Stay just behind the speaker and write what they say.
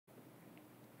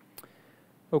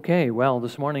Okay, well,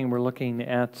 this morning we're looking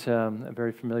at a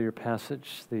very familiar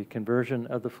passage, the conversion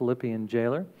of the Philippian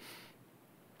jailer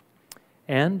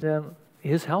and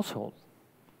his household.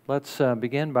 Let's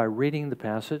begin by reading the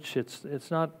passage.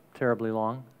 It's not terribly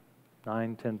long,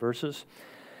 9-10 verses.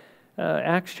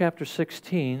 Acts chapter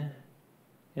 16,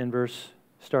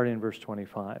 starting in verse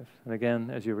 25. And again,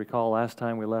 as you recall, last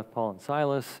time we left Paul and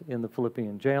Silas in the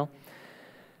Philippian jail.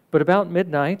 But about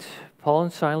midnight, Paul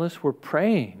and Silas were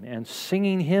praying and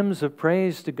singing hymns of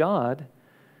praise to God,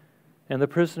 and the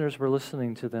prisoners were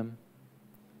listening to them.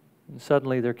 And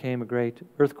suddenly there came a great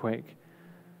earthquake,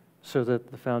 so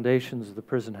that the foundations of the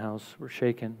prison house were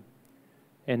shaken.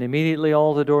 And immediately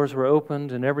all the doors were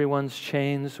opened, and everyone's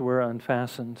chains were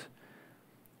unfastened.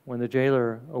 When the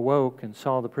jailer awoke and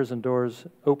saw the prison doors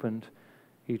opened,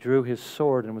 he drew his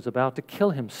sword and was about to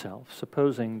kill himself,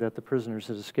 supposing that the prisoners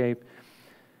had escaped.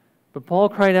 But Paul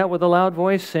cried out with a loud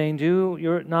voice, saying, Do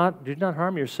not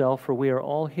harm yourself, for we are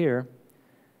all here.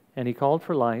 And he called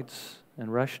for lights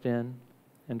and rushed in,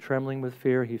 and trembling with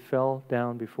fear, he fell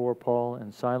down before Paul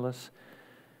and Silas.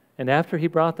 And after he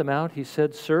brought them out, he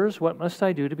said, Sirs, what must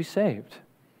I do to be saved?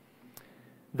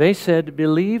 They said,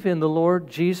 Believe in the Lord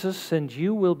Jesus, and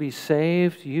you will be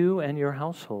saved, you and your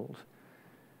household.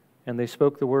 And they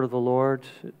spoke the word of the Lord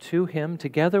to him,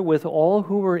 together with all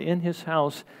who were in his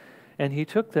house. And he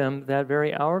took them that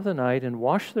very hour of the night and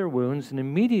washed their wounds, and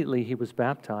immediately he was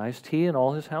baptized, he and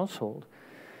all his household.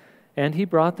 And he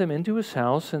brought them into his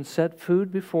house and set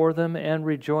food before them and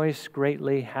rejoiced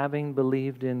greatly, having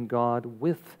believed in God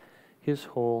with his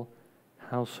whole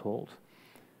household.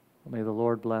 May the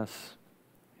Lord bless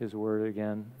his word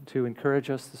again to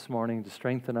encourage us this morning, to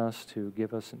strengthen us, to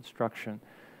give us instruction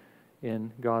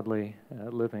in godly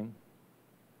living.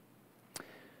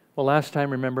 Well, last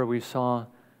time, remember, we saw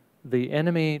the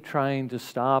enemy trying to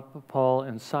stop Paul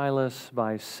and Silas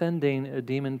by sending a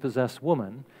demon-possessed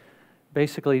woman,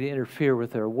 basically to interfere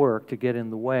with their work, to get in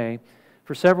the way.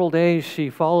 For several days she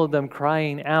followed them,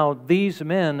 crying out, These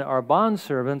men are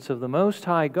bondservants of the Most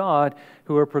High God,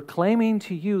 who are proclaiming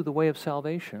to you the way of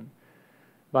salvation.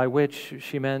 By which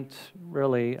she meant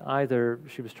really either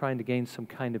she was trying to gain some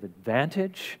kind of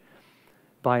advantage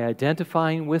by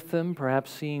identifying with them, perhaps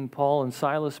seeing Paul and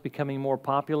Silas becoming more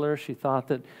popular. She thought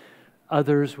that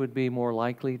others would be more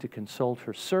likely to consult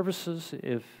her services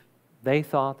if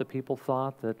the people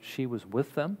thought that she was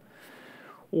with them.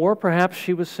 Or perhaps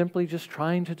she was simply just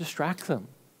trying to distract them.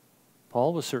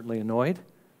 Paul was certainly annoyed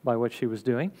by what she was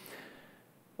doing.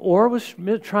 Or was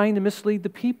trying to mislead the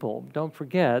people. Don't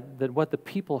forget that what the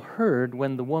people heard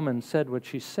when the woman said what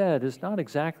she said is not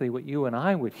exactly what you and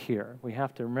I would hear. We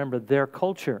have to remember their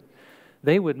culture.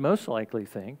 They would most likely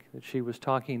think that she was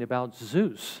talking about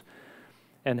Zeus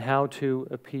and how to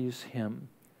appease him.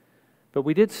 But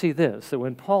we did see this, that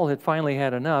when Paul had finally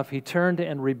had enough, he turned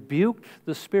and rebuked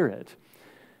the spirit,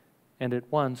 and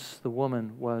at once the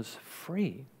woman was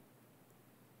free,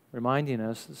 reminding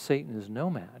us that Satan is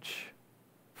no match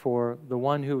for the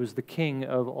one who is the King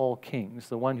of all kings,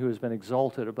 the one who has been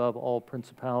exalted above all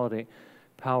principality,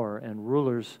 power, and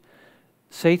rulers.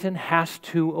 Satan has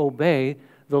to obey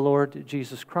the Lord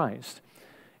Jesus Christ.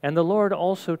 And the Lord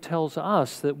also tells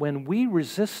us that when we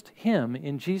resist him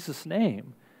in Jesus'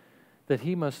 name, that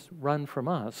he must run from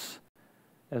us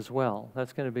as well.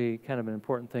 That's going to be kind of an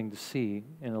important thing to see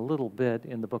in a little bit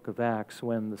in the book of Acts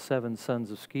when the 7 sons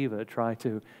of Sceva try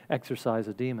to exorcise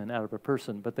a demon out of a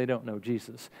person, but they don't know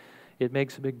Jesus. It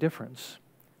makes a big difference.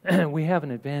 We have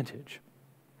an advantage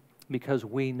because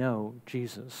we know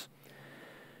Jesus.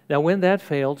 Now, when that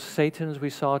failed, Satan, as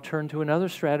we saw, turned to another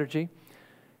strategy.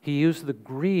 He used the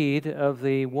greed of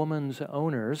the woman's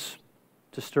owners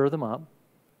to stir them up.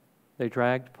 They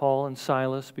dragged Paul and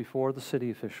Silas before the city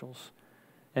officials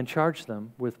and charged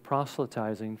them with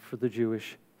proselytizing for the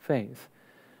Jewish faith.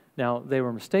 Now, they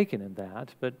were mistaken in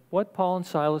that, but what Paul and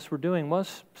Silas were doing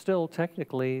was still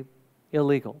technically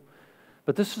illegal.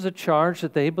 But this is a charge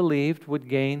that they believed would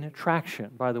gain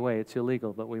traction. By the way, it's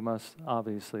illegal, but we must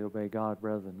obviously obey God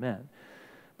rather than men.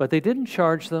 But they didn't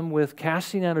charge them with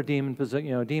casting out a demon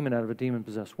out of a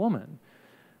demon-possessed woman.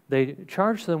 They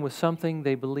charged them with something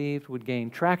they believed would gain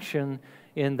traction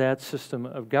in that system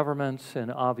of government,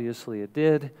 and obviously it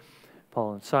did.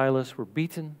 Paul and Silas were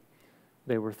beaten.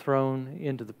 They were thrown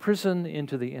into the prison,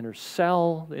 into the inner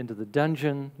cell, into the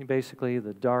dungeon, basically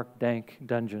the dark, dank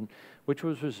dungeon, which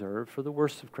was reserved for the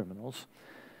worst of criminals.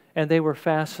 And they were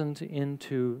fastened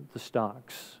into the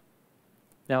stocks.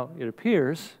 Now, it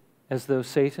appears as though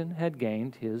Satan had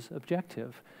gained his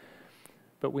objective.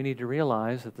 But we need to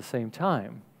realize at the same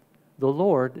time, the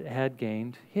Lord had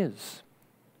gained his.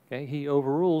 Okay? He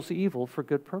overrules evil for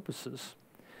good purposes.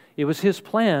 It was his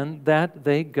plan that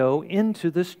they go into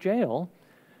this jail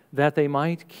that they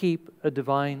might keep a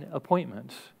divine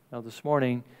appointment. Now this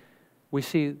morning, we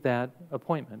see that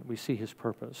appointment. We see his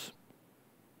purpose.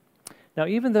 Now,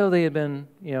 even though they had been,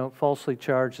 falsely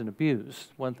charged and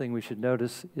abused, one thing we should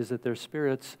notice is that their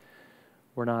spirits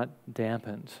were not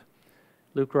dampened.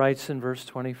 Luke writes in verse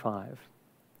 25,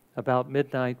 about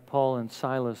midnight, Paul and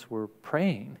Silas were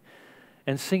praying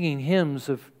and singing hymns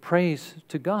of praise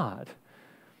to God.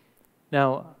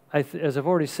 Now, as I've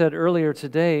already said earlier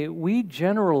today, we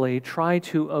generally try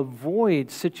to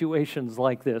avoid situations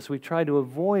like this. We try to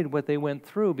avoid what they went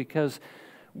through because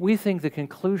we think the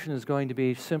conclusion is going to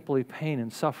be simply pain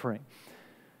and suffering.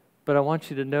 But I want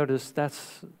you to notice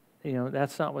that's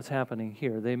not what's happening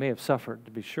here. They may have suffered,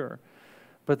 to be sure,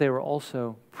 but they were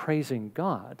also praising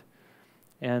God.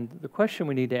 And the question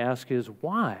we need to ask is,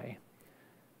 why?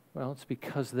 Well, it's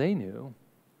because they knew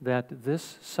that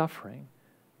this suffering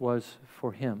was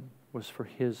for him, was for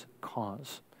his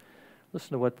cause.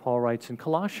 Listen to what Paul writes in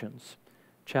Colossians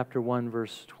chapter 1,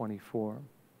 verse 24.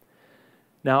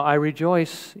 Now I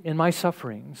rejoice in my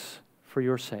sufferings for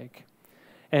your sake,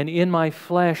 and in my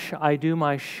flesh I do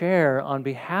my share on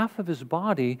behalf of his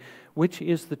body, which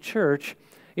is the church,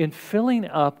 in filling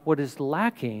up what is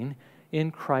lacking in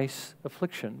Christ's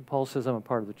affliction. Paul says, I'm a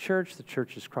part of the church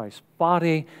is Christ's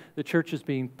body, the church is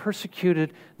being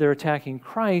persecuted, they're attacking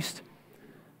Christ,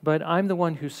 but I'm the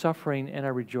one who's suffering, and I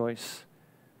rejoice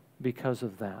because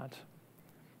of that.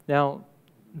 Now,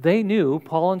 they knew,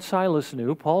 Paul and Silas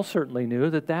knew, Paul certainly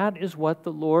knew, that that is what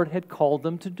the Lord had called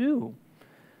them to do.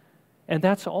 And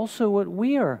that's also what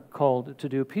we are called to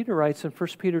do. Peter writes in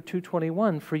 1 Peter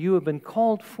 2:21, for you have been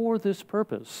called for this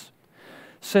purpose,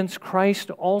 since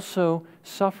Christ also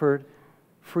suffered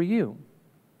for you.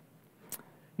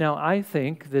 Now, I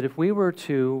think that if we were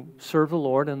to serve the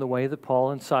Lord in the way that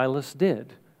Paul and Silas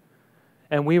did,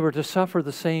 and we were to suffer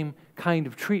the same kind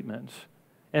of treatment,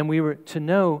 and we were to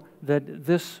know that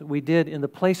this we did in the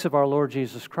place of our Lord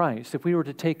Jesus Christ, if we were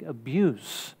to take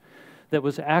abuse that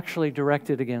was actually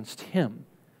directed against him,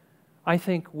 I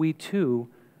think we too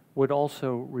would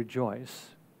also rejoice.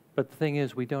 But the thing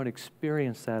is, we don't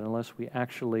experience that unless we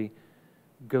actually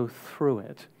go through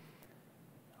it.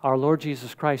 Our Lord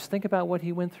Jesus Christ, think about what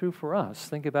he went through for us.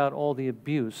 Think about all the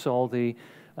abuse, all the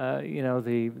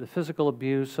the physical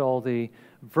abuse, all the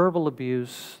verbal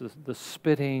abuse, the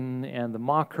spitting and the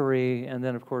mockery, and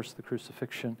then, of course, the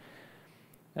crucifixion.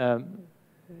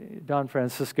 Don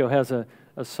Francisco has a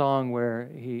song where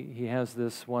he has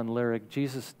this one lyric,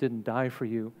 Jesus didn't die for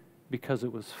you because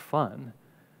it was fun.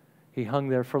 He hung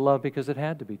there for love because it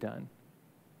had to be done.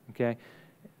 Okay?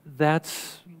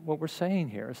 That's what we're saying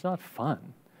here. It's not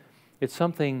fun. It's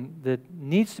something that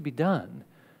needs to be done.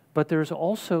 But there's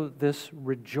also this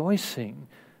rejoicing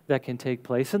that can take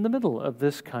place in the middle of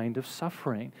this kind of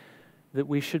suffering that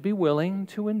we should be willing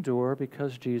to endure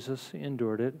because Jesus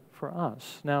endured it for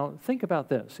us. Now, think about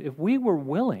this. If we were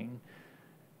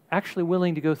actually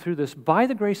willing to go through this by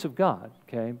the grace of God,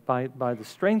 okay, by the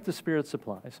strength the Spirit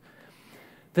supplies,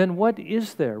 then what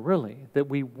is there really that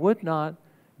we would not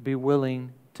be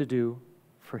willing to do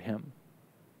for him?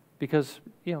 Because,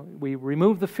 we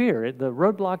remove the fear. The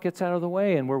roadblock gets out of the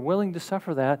way, and we're willing to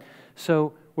suffer that.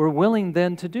 So we're willing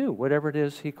then to do whatever it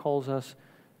is he calls us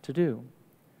to do.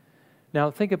 Now,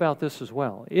 think about this as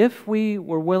well. If we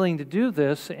were willing to do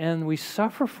this, and we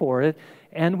suffer for it,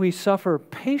 and we suffer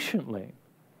patiently,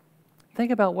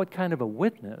 think about what kind of a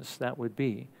witness that would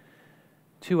be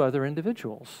to other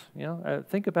individuals.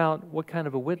 Think about what kind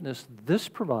of a witness this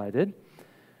provided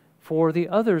for the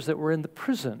others that were in the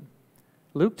prison.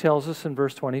 Luke tells us in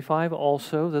verse 25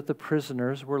 also that the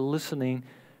prisoners were listening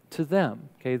to them.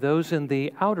 Okay, those in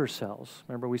the outer cells.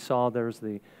 Remember, we saw there's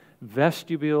the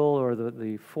vestibule or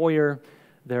the foyer.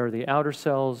 There are the outer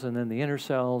cells and then the inner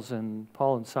cells, and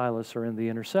Paul and Silas are in the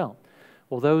inner cell.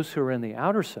 Well, those who are in the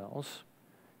outer cells,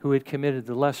 who had committed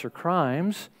the lesser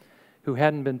crimes, who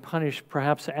hadn't been punished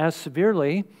perhaps as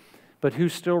severely, but who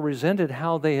still resented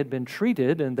how they had been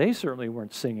treated, and they certainly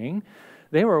weren't singing,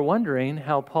 they were wondering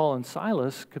how Paul and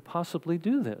Silas could possibly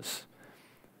do this.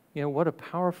 What a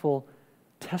powerful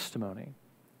testimony.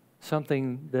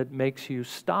 Something that makes you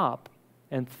stop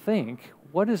and think,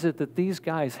 what is it that these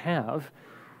guys have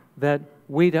that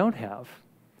we don't have?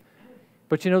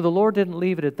 But the Lord didn't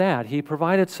leave it at that. He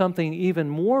provided something even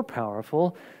more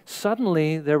powerful.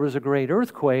 Suddenly, there was a great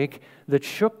earthquake that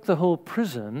shook the whole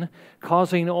prison,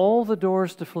 causing all the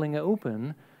doors to fling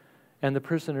open and the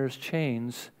prisoners'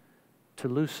 chains to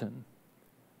loosen.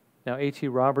 Now, A.T.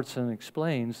 Robertson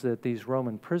explains that these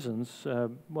Roman prisons,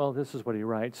 this is what he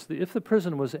writes. If the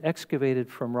prison was excavated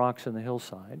from rocks in the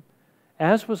hillside,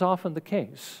 as was often the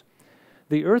case,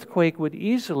 the earthquake would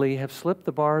easily have slipped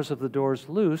the bars of the doors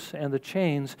loose and the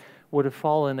chains would have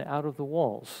fallen out of the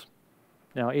walls.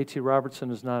 Now, A.T. Robertson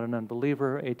is not an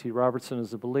unbeliever. A.T. Robertson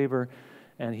is a believer,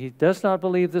 and he does not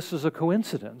believe this is a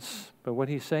coincidence. But what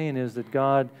he's saying is that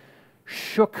God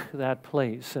shook that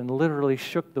place and literally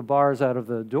shook the bars out of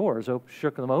the doors,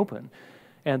 shook them open.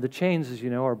 And the chains, as you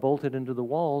know, are bolted into the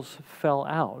walls, fell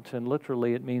out. And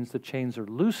literally it means the chains are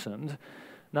loosened,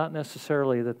 not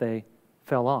necessarily that they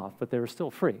fell off, but they were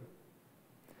still free.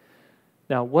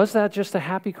 Now, was that just a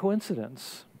happy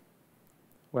coincidence?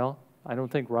 Well, I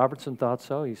don't think Robertson thought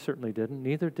so. He certainly didn't.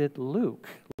 Neither did Luke.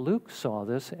 Luke saw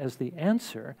this as the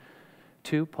answer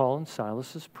to Paul and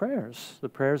Silas's prayers, the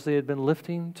prayers they had been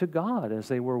lifting to God as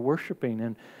they were worshiping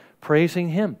and praising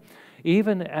Him.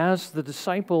 Even as the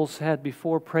disciples had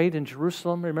before prayed in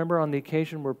Jerusalem, remember on the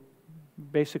occasion where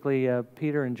basically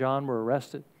Peter and John were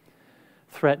arrested,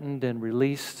 threatened and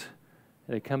released.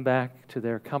 They come back to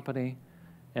their company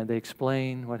and they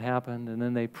explain what happened, and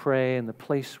then they pray, and the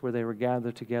place where they were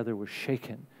gathered together was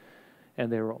shaken, and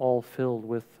they were all filled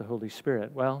with the Holy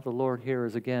Spirit. Well, the Lord here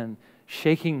is again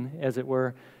shaking, as it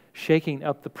were, shaking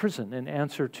up the prison in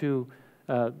answer to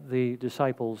the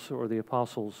disciples' or the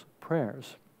apostles'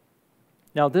 prayers.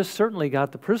 Now, this certainly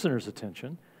got the prisoner's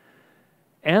attention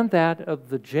and that of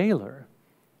the jailer.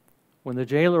 When the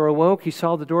jailer awoke, he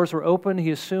saw the doors were open.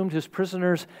 He assumed his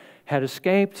prisoners had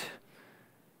escaped,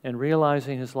 and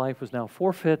realizing his life was now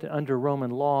forfeit under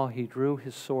Roman law, he drew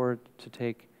his sword to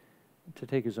take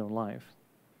his own life.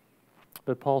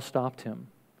 But Paul stopped him,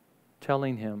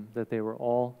 telling him that they were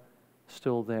all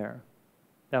still there.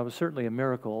 That was certainly a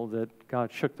miracle that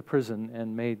God shook the prison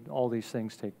and made all these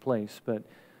things take place, but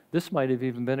this might have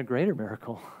even been a greater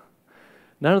miracle.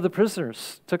 None of the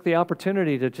prisoners took the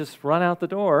opportunity to just run out the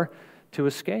door to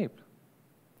escape.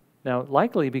 Now,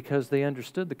 likely because they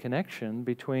understood the connection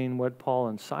between what Paul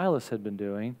and Silas had been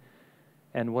doing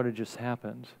and what had just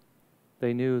happened.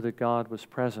 They knew that God was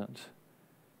present,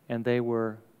 and they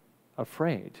were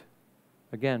afraid.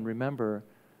 Again, remember,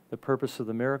 the purpose of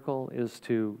the miracle is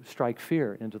to strike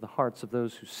fear into the hearts of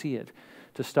those who see it,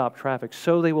 to stop traffic,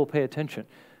 so they will pay attention.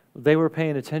 They were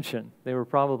paying attention. They were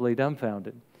probably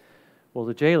dumbfounded. Well,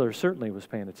 the jailer certainly was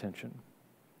paying attention.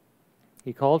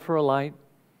 He called for a light.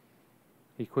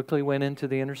 He quickly went into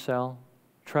the inner cell.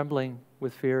 Trembling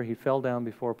with fear, he fell down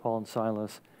before Paul and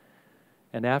Silas.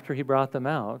 And after he brought them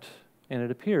out, and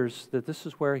it appears that this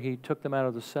is where he took them out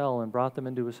of the cell and brought them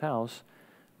into his house,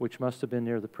 which must have been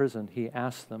near the prison, he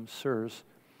asked them, "Sirs,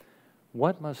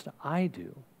 what must I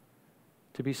do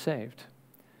to be saved?"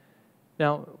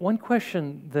 Now, one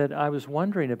question that I was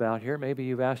wondering about here, maybe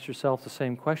you've asked yourself the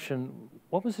same question,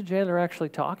 what was the jailer actually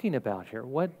talking about here?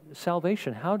 What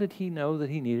salvation? How did he know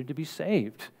that he needed to be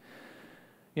saved?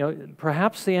 You know,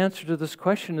 perhaps the answer to this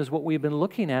question is what we've been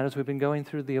looking at as we've been going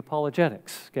through the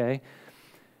apologetics, okay?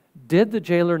 Did the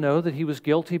jailer know that he was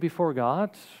guilty before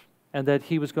God and that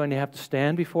he was going to have to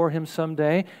stand before Him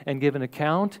someday and give an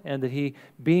account, and that he,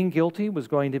 being guilty, was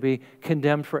going to be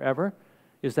condemned forever?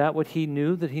 Is that what he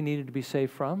knew that he needed to be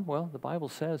saved from? Well, the Bible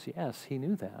says, yes, he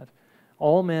knew that.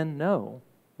 All men know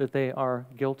that they are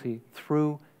guilty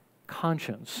through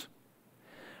conscience.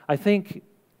 I think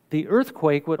the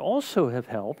earthquake would also have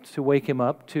helped to wake him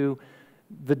up to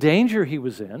the danger he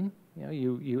was in. You know,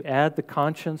 you add the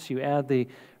conscience, you add the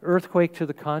earthquake to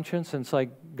the conscience, and it's like,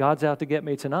 God's out to get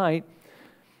me tonight.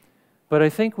 But I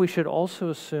think we should also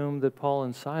assume that Paul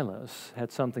and Silas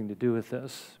had something to do with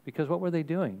this, because what were they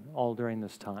doing all during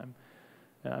this time?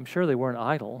 I'm sure they weren't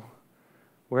idle.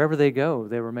 Wherever they go,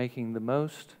 they were making the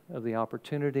most of the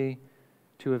opportunity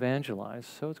to evangelize.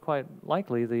 So it's quite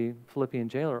likely the Philippian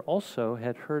jailer also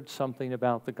had heard something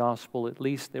about the gospel. At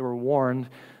least they were warned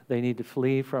they need to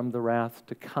flee from the wrath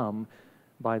to come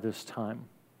by this time.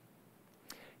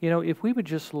 You know, if we would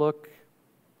just look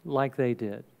like they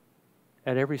did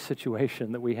at every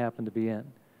situation that we happen to be in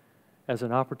as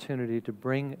an opportunity to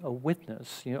bring a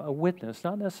witness,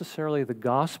 not necessarily the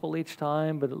gospel each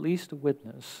time, but at least a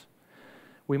witness,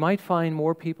 we might find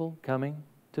more people coming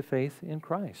to faith in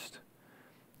Christ.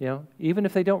 You know, even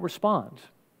if they don't respond,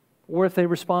 or if they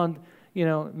respond,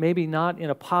 maybe not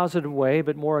in a positive way,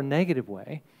 but more a negative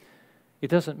way, it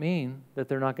doesn't mean that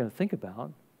they're not going to think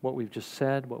about what we've just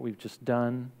said, what we've just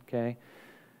done, okay?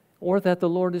 Or that the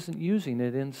Lord isn't using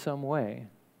it in some way.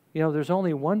 You know, there's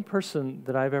only one person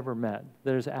that I've ever met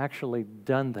that has actually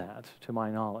done that, to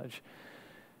my knowledge,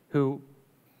 who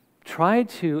tried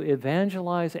to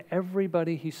evangelize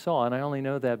everybody he saw. And I only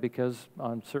know that because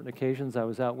on certain occasions I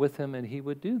was out with him and he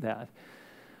would do that.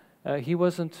 he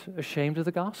wasn't ashamed of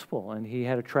the gospel, and he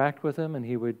had a tract with him, and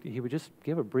he would just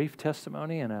give a brief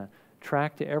testimony and a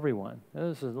tract to everyone.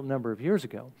 This is a number of years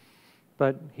ago,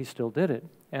 but he still did it,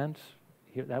 and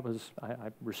I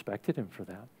respected him for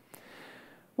that.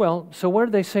 Well, so what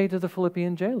did they say to the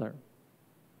Philippian jailer?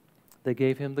 They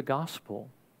gave him the gospel.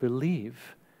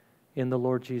 Believe in the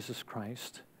Lord Jesus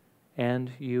Christ,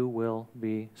 and you will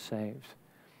be saved.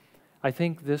 I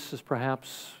think this is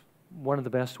perhaps one of the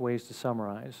best ways to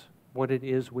summarize what it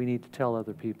is we need to tell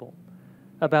other people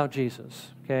about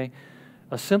Jesus, okay?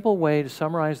 A simple way to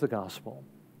summarize the gospel.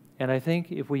 And I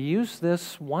think if we use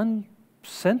this one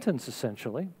sentence,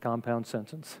 essentially, compound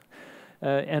sentence,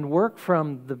 and work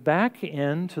from the back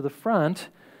end to the front,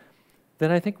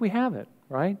 then I think we have it,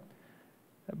 right?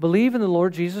 Believe in the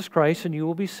Lord Jesus Christ and you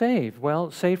will be saved.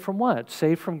 Well, saved from what?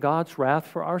 Saved from God's wrath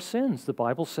for our sins. The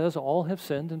Bible says all have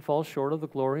sinned and fall short of the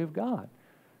glory of God.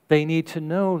 They need to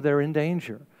know they're in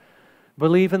danger.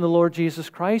 Believe in the Lord Jesus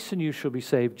Christ and you shall be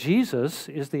saved. Jesus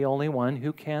is the only one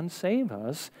who can save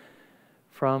us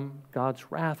from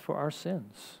God's wrath for our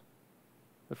sins.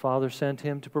 The Father sent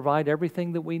him to provide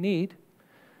everything that we need.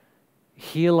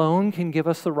 He alone can give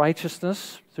us the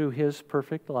righteousness through his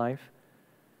perfect life,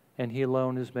 and he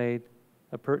alone has made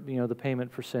the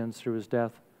payment for sins through his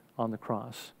death on the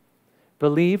cross.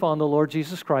 Believe on the Lord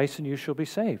Jesus Christ and you shall be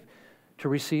saved. To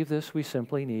receive this, we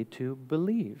simply need to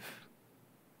believe.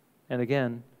 And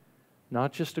again,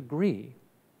 not just agree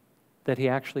that he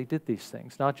actually did these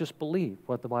things, not just believe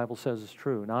what the Bible says is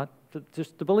true, not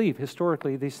just to believe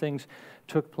historically these things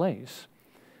took place.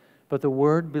 But the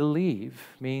word believe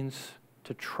means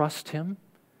to trust him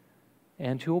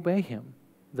and to obey him.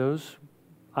 Those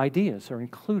ideas are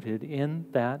included in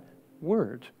that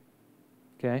word,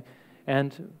 okay?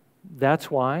 And that's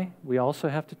why we also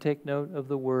have to take note of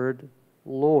the word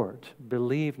Lord.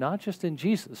 Believe not just in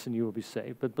Jesus and you will be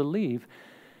saved, but believe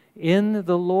in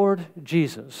the Lord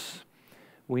Jesus.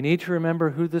 We need to remember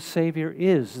who the Savior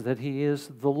is, that he is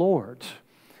the Lord.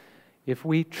 If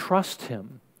we trust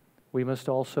him, we must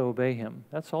also obey him.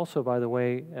 That's also, by the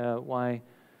way, why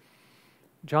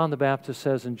John the Baptist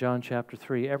says in John chapter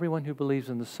 3, everyone who believes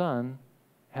in the Son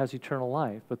has eternal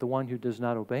life, but the one who does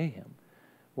not obey him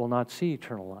will not see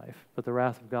eternal life, but the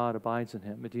wrath of God abides in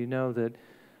him. But do you know that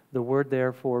the word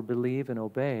there for believe and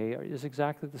obey is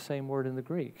exactly the same word in the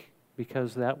Greek,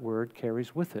 because that word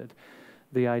carries with it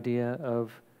the idea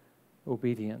of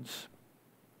obedience.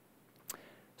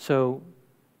 So,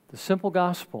 the simple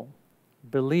gospel,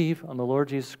 believe on the Lord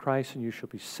Jesus Christ and you shall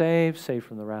be saved, saved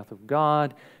from the wrath of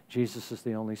God. Jesus is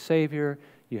the only Savior.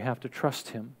 You have to trust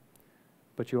him,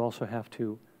 but you also have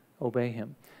to obey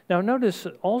him. Now, notice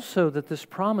also that this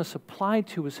promise applied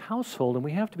to his household, and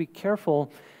we have to be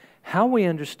careful how we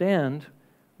understand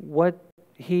what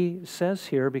he says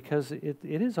here, because it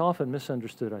is often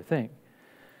misunderstood, I think.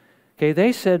 Okay,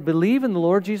 they said, believe in the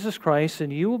Lord Jesus Christ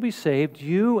and you will be saved,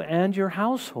 you and your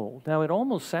household. Now, it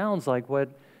almost sounds like what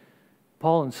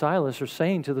Paul and Silas are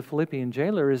saying to the Philippian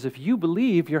jailer is, if you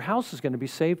believe, your house is going to be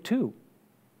saved too.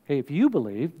 Okay, if you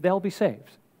believe, they'll be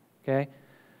saved. Okay?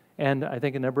 And I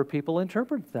think a number of people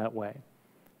interpret it that way,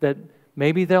 that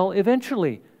maybe they'll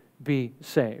eventually be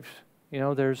saved. You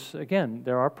know,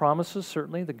 there are promises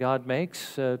certainly that God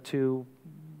makes to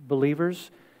believers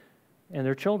and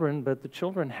their children, but the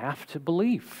children have to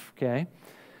believe, okay?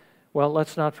 Well,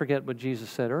 let's not forget what Jesus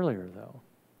said earlier, though,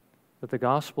 that the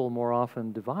gospel more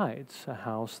often divides a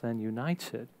house than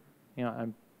unites it. You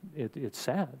know, it's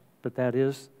sad, but that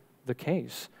is the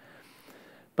case.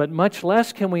 But much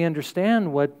less can we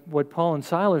understand what Paul and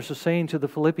Silas are saying to the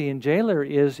Philippian jailer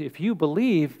is, if you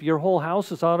believe, your whole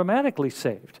house is automatically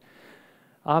saved.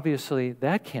 Obviously,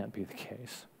 that can't be the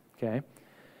case, okay?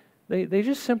 They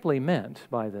just simply meant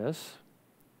by this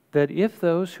that if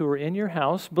those who are in your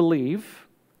house believe,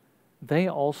 they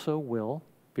also will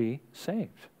be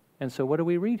saved. And so what do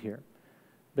we read here?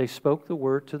 They spoke the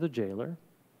word to the jailer,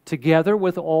 together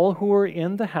with all who were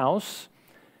in the house,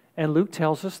 and Luke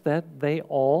tells us that they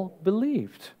all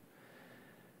believed.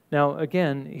 Now,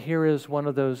 again, here is one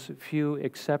of those few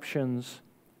exceptions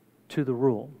to the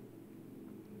rule.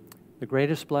 The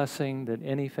greatest blessing that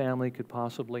any family could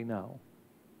possibly know.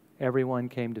 Everyone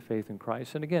came to faith in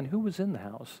Christ. And again, who was in the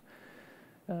house?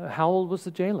 How old was the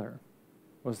jailer?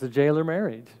 Was the jailer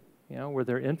married? You know, were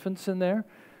there infants in there?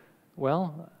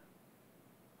 Well,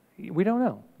 we don't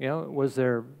know. You know, was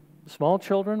there small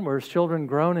children? Were his children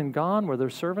grown and gone? Were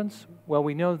there servants? Well,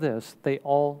 we know this. They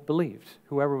all believed,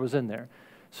 whoever was in there.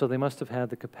 So they must have had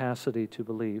the capacity to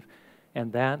believe.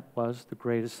 And that was the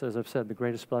greatest, as I've said, the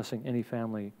greatest blessing any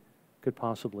family could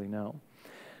possibly know.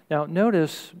 Now,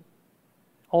 notice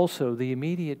also the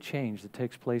immediate change that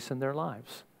takes place in their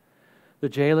lives. The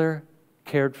jailer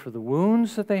cared for the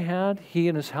wounds that they had. He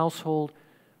and his household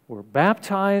were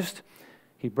baptized.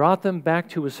 He brought them back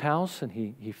to his house and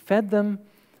he fed them,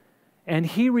 and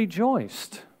he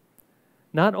rejoiced.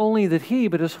 Not only that he,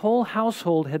 but his whole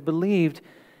household had believed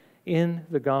in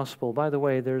the gospel. By the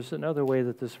way, there's another way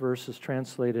that this verse is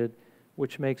translated,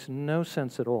 which makes no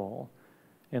sense at all,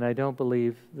 and I don't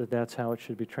believe that that's how it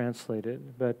should be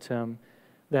translated. But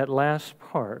that last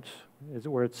part is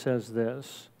where it says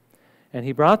this, and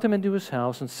he brought them into his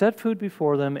house and set food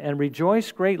before them and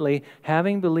rejoiced greatly,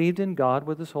 having believed in God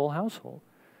with his whole household.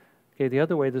 Okay, the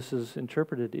other way this is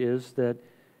interpreted is that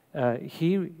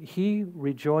he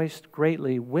rejoiced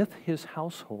greatly with his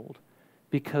household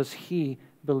because he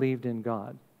believed in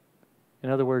God. In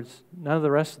other words, none of the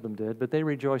rest of them did, but they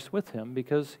rejoiced with him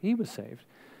because he was saved.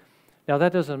 Now,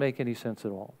 that doesn't make any sense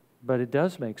at all, but it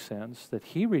does make sense that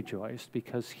he rejoiced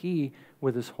because he,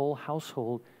 with his whole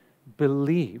household,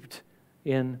 believed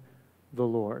in the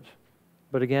Lord.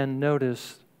 But again,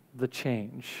 notice the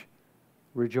change.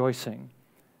 Rejoicing,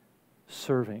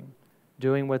 serving,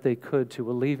 doing what they could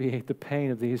to alleviate the pain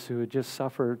of these who had just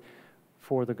suffered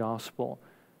for the gospel.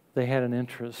 They had an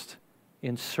interest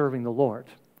in serving the Lord.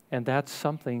 And that's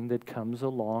something that comes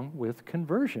along with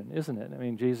conversion, isn't it? I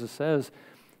mean, Jesus says,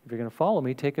 if you're going to follow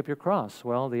me, take up your cross.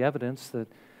 Well, the evidence that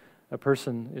a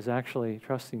person is actually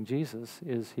trusting Jesus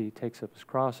is he takes up his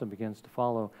cross and begins to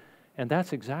follow. And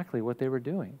that's exactly what they were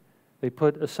doing. They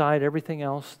put aside everything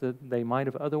else that they might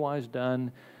have otherwise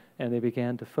done, and they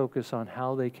began to focus on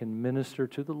how they can minister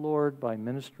to the Lord by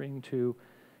ministering to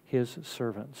his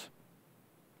servants.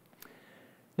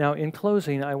 Now, in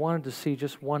closing, I wanted to see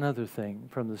just one other thing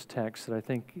from this text that I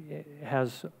think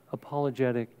has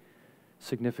apologetic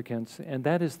significance, and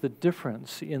that is the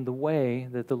difference in the way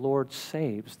that the Lord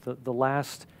saves the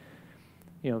last,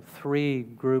 three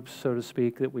groups, so to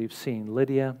speak, that we've seen: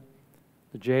 Lydia,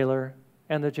 the jailer,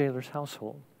 and the jailer's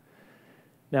household.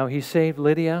 Now, he saved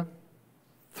Lydia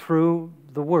through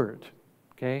the word.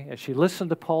 Okay, as she listened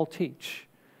to Paul teach,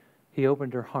 he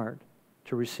opened her heart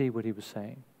to receive what he was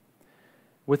saying.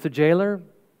 With the jailer,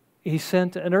 he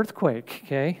sent an earthquake,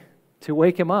 to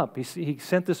wake him up. He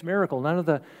sent this miracle. None of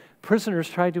the prisoners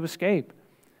tried to escape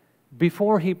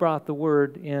before he brought the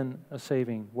word in a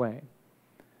saving way.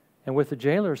 And with the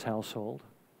jailer's household,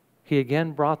 he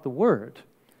again brought the word.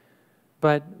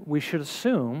 But we should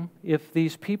assume if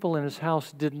these people in his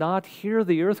house did not hear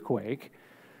the earthquake,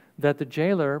 that the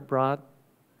jailer brought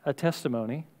a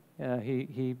testimony.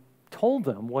 He told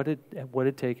them what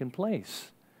had taken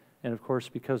place. And of course,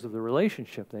 because of the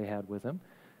relationship they had with him,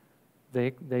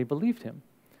 they believed him.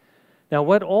 Now,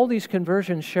 what all these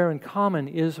conversions share in common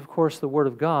is, of course, the Word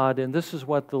of God, and this is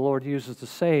what the Lord uses to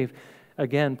save.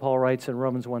 Again, Paul writes in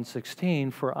Romans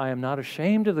 1:16, "For I am not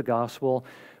ashamed of the gospel,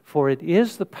 for it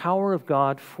is the power of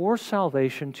God for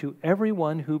salvation to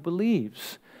everyone who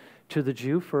believes, to the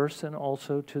Jew first and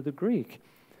also to the Greek."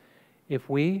 If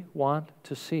we want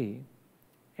to see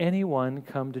anyone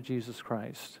come to Jesus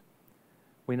Christ,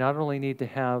 we not only need to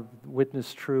have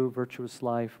witness true, virtuous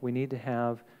life, we need to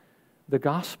have the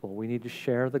gospel. We need to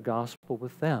share the gospel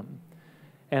with them.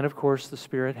 And of course, the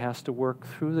Spirit has to work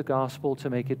through the gospel to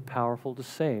make it powerful to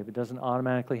save. It doesn't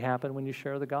automatically happen when you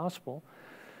share the gospel.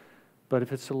 But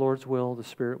if it's the Lord's will, the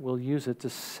Spirit will use it to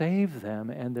save them.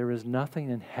 And there is nothing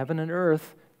in heaven and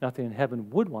earth, nothing in heaven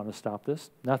would want to stop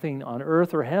this, nothing on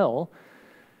earth or hell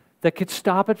that could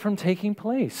stop it from taking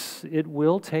place. It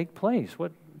will take place.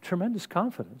 What tremendous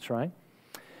confidence, right?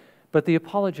 But the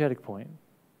apologetic point,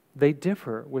 they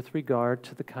differ with regard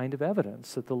to the kind of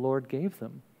evidence that the Lord gave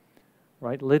them.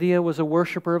 Right? Lydia was a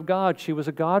worshiper of God. She was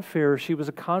a God-fearer. She was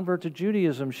a convert to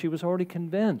Judaism. She was already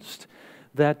convinced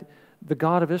that the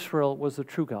God of Israel was the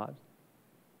true God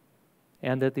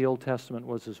and that the Old Testament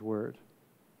was His Word.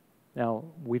 Now,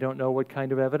 we don't know what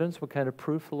kind of evidence, what kind of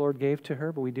proof the Lord gave to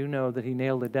her, but we do know that He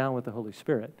nailed it down with the Holy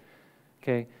Spirit.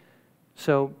 Okay?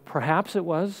 So perhaps it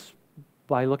was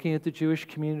by looking at the Jewish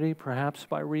community, perhaps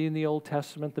by reading the Old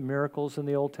Testament, the miracles in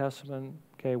the Old Testament.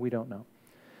 Okay, we don't know.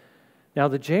 Now,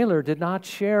 the jailer did not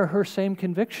share her same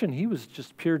conviction. He was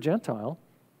just pure Gentile.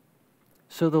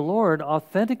 So the Lord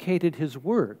authenticated His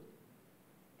word.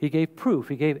 He gave proof,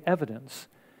 He gave evidence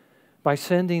by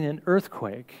sending an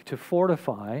earthquake to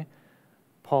fortify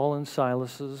Paul and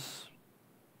Silas's,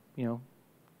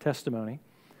 testimony.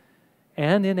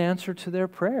 And in answer to their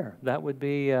prayer, that would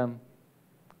be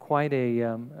quite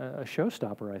a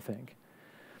showstopper, I think.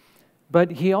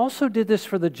 But He also did this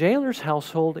for the jailer's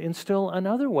household in still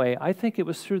another way. I think it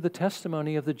was through the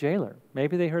testimony of the jailer.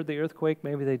 Maybe they heard the earthquake,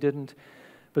 maybe they didn't.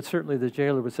 But certainly the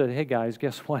jailer would say, hey guys,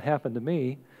 guess what happened to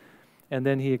me? And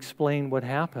then he explained what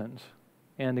happened.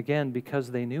 And again,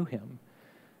 because they knew him,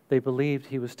 they believed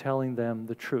he was telling them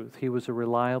the truth. He was a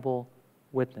reliable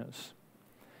witness.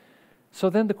 So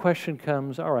then the question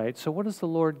comes, all right, so what does the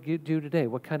Lord do today?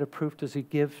 What kind of proof does he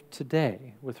give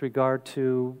today with regard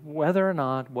to whether or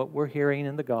not what we're hearing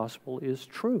in the gospel is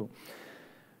true?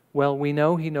 Well, we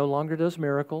know he no longer does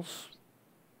miracles.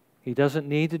 He doesn't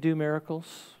need to do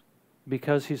miracles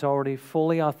because he's already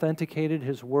fully authenticated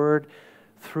his word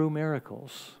through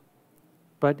miracles.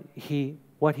 But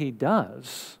what he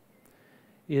does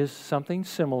is something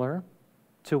similar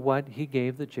to what he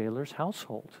gave the jailer's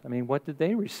household. I mean, what did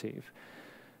they receive?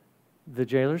 The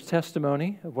jailer's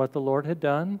testimony of what the Lord had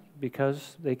done,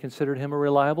 because they considered him a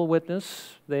reliable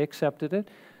witness, they accepted it,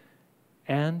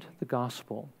 and the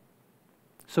gospel.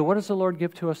 So what does the Lord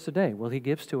give to us today? Well, he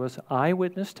gives to us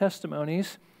eyewitness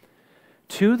testimonies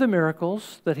to the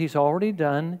miracles that he's already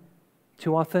done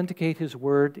to authenticate his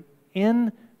word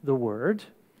in the word.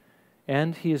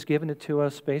 And he has given it to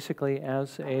us basically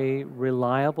as a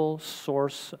reliable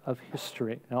source of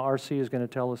history. Now, R.C. is going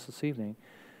to tell us this evening,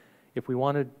 if we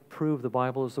want to prove the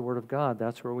Bible is the Word of God,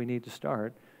 that's where we need to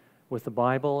start, with the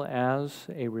Bible as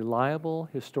a reliable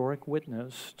historic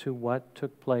witness to what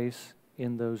took place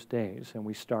in those days. And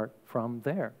we start from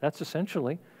there. That's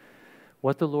essentially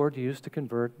what the Lord used to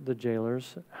convert the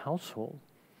jailer's household.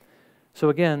 So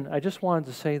again, I just wanted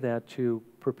to say that to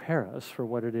prepare us for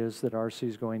what it is that R.C.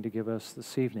 is going to give us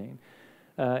this evening,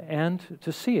 and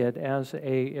to see it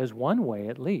as one way,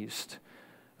 at least,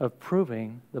 of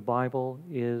proving the Bible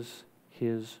is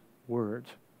his word.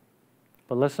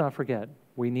 But let's not forget,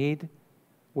 we need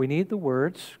the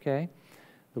words, okay?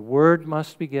 The word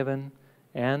must be given,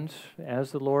 and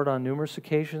as the Lord on numerous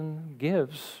occasions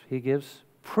gives, he gives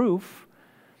proof,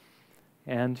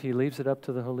 and he leaves it up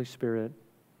to the Holy Spirit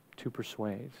to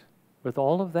persuade. With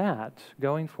all of that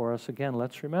going for us, again,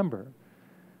 let's remember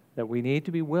that we need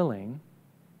to be willing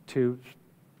to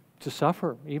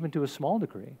suffer, even to a small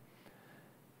degree,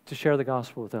 to share the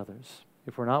gospel with others.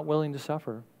 If we're not willing to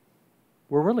suffer,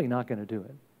 we're really not going to do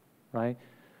it, right?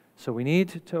 So we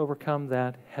need to overcome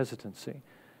that hesitancy.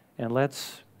 And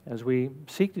as we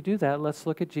seek to do that, let's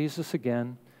look at Jesus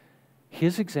again,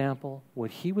 his example,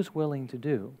 what he was willing to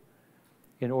do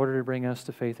in order to bring us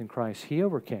to faith in Christ. He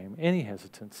overcame any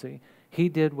hesitancy. He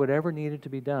did whatever needed to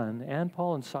be done, and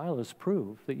Paul and Silas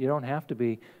prove that you don't have to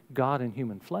be God in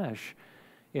human flesh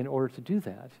in order to do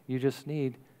that. You just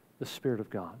need the Spirit of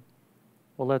God.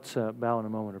 Well, let's bow in a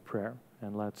moment of prayer,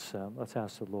 and let's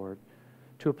ask the Lord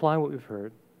to apply what we've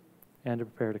heard and to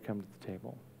prepare to come to the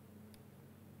table.